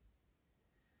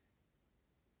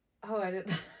 Oh, I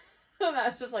didn't.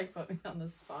 That just like put me on the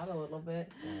spot a little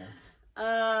bit.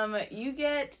 Yeah. You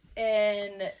get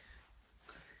an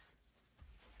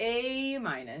A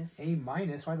minus. A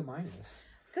minus? Why the minus?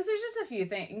 Because there's just a few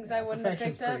things Yeah, I wouldn't have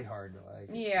perfection's picked up. pretty hard to like.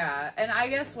 Yeah, and I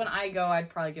guess when I go, I'd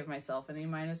probably give myself an A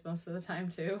minus most of the time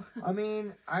too. I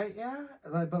mean,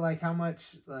 but like how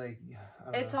much like I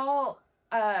don't It's know. all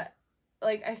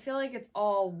like I feel like it's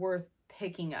all worth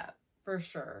picking up for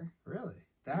sure. Really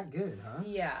that good, huh?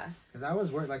 Yeah. Because I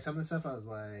was worried, like some of the stuff I was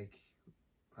like,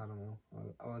 I don't know,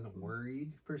 I wasn't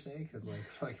worried per se because like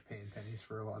I feel like paying pennies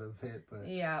for a lot of it, but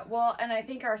Yeah, well, and I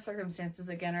think our circumstances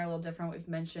again are a little different. We've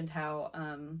mentioned how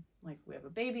like we have a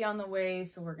baby on the way,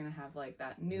 so we're gonna have like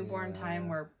that newborn time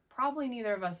where probably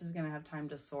neither of us is gonna have time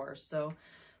to source. So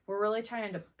we're really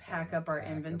trying to pack up our pack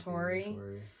up the inventory.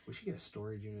 inventory. We should get a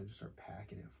storage unit and just start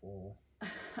packing it full.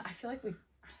 I feel like I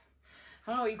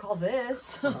don't know what you call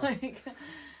this. Like,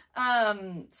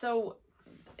 so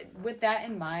with that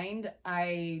in mind,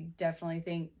 I definitely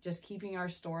think just keeping our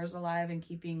stores alive and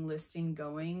keeping listing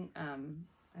going,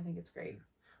 I think it's great.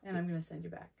 And I'm going to send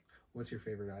you back. What's your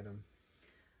favorite item?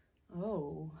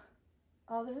 Oh,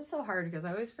 this is so hard because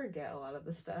I always forget a lot of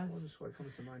the stuff. Well, just what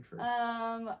comes to mind first?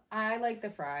 I like the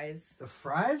fries. The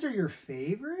fries are your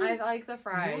favorite? I like the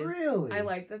fries. Really? I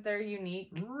like that they're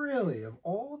unique. Really? Of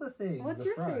all the things, What's the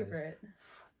your fries. favorite?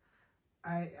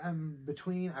 I'm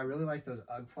between. I really like those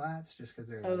UGG flats just because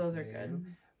they're. Oh, like, those are new. good.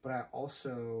 But I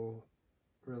also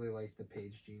really like the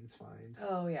Page jeans find.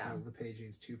 Oh yeah. The Page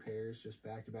jeans 2 pairs just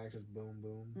back to back, just boom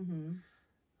boom.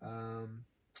 Mm-hmm.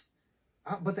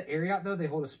 But the Ariat though, they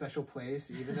hold a special place,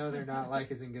 even though they're not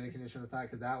like as in good a condition as I thought.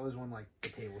 Because that was when like the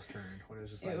tables turned, when it was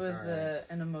just like It was all right.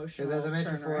 an emotional. Because as I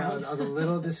mentioned before, I was a turnaround.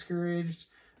 little discouraged.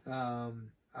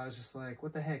 I was just like,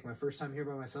 what the heck? My first time here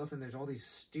by myself, and there's all these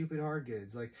stupid hard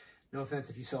goods. Like, no offense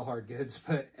if you sell hard goods,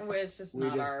 but It's just we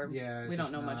not just, our. yeah, We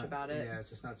don't know much about it. Yeah, it's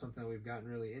just not something that we've gotten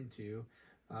really into.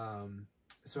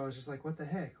 So I was just like, what the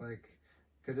heck? Like,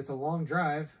 because it's a long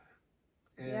drive,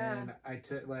 and Yeah. I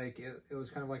took like it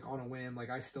was kind of like on a whim. Like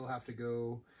I still have to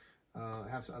go I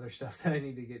have some other stuff that I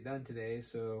need to get done today.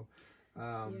 So it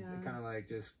kind of like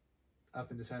just up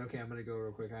and decide, okay, I'm going to go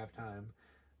real quick. I have time.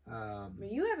 I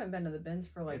mean, you haven't been to the bins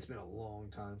for like... It's been a long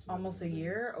time. Since almost a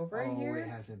year? Over a year? Oh, it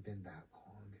hasn't been that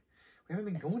long. We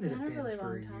haven't been going to the bins really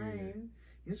for a long year. time.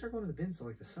 You didn't start going to the bins till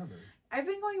like the summer. I've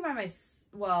been going by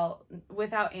well,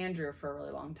 without Andrew for a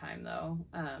really long time though.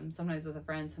 Sometimes with a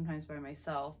friend, sometimes by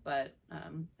myself. But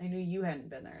I knew you hadn't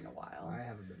been there in a while. I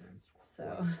haven't been there.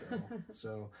 So,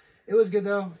 so it was good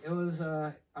though. It was.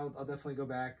 I'll definitely go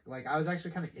back. Like I was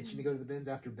actually kind of itching to go to the bins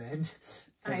after Bend.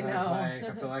 I know.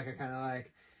 I feel like I kind of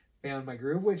like found my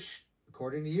groove, which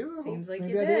according to you, seems like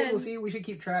maybe you I did. We'll see. We should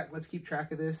keep track. Let's keep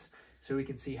track of this so we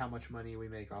can see how much money we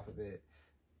make off of it.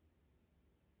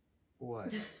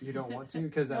 What? You don't want to?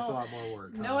 Because that's a lot more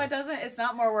work. Huh? No, it doesn't. It's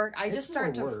not more work. I just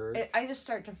start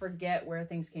to forget where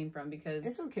things came from because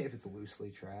it's okay if it's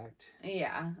loosely tracked.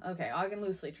 Yeah. Okay. I can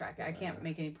loosely track it. I can't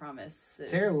make any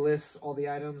promises. Sarah lists all the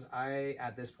items. I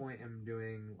at this point am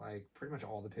doing like pretty much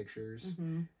all the pictures.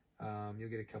 Mm-hmm.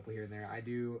 You'll get a couple here and there. I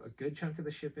do a good chunk of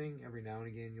the shipping. Every now and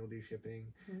again, you'll do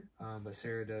shipping. Mm-hmm. But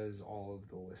Sarah does all of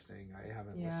the listing. I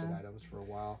haven't listed items for a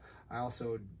while. I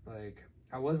also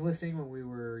I was listing when we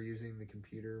were using the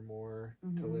computer more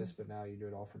to list, but now you do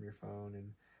it all from your phone. And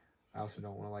I also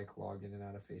don't want to like log in and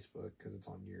out of Facebook because it's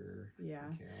on your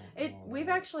account. We've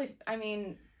actually, I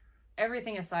mean,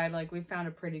 everything aside, like we've found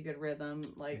a pretty good rhythm.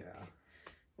 Like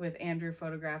with Andrew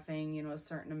photographing, you know, a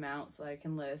certain amount so I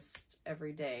can list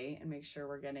every day and make sure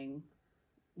we're getting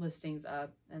listings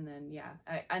up. And then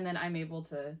and then I'm able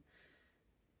to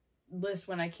list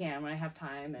when I can, when I have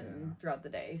time and throughout the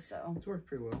day. So it's worked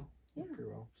pretty well. Yeah. Pretty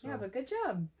well. So. Yeah, but good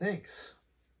job. Thanks.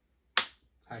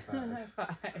 High five. High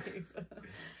five.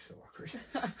 So awkward.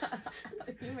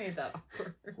 You made that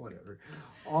awkward. Whatever.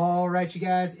 All right, you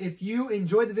guys. If you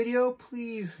enjoyed the video,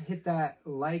 please hit that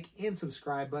like and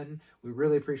subscribe button. We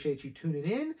really appreciate you tuning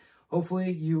in. Hopefully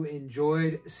you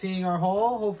enjoyed seeing our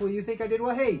haul. Hopefully you think I did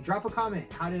well. Hey, drop a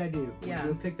comment. How did I do? Would you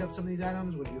have picked up some of these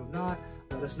items? Would you have not?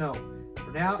 Let us know.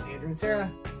 For now, Andrew and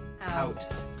Sarah, out.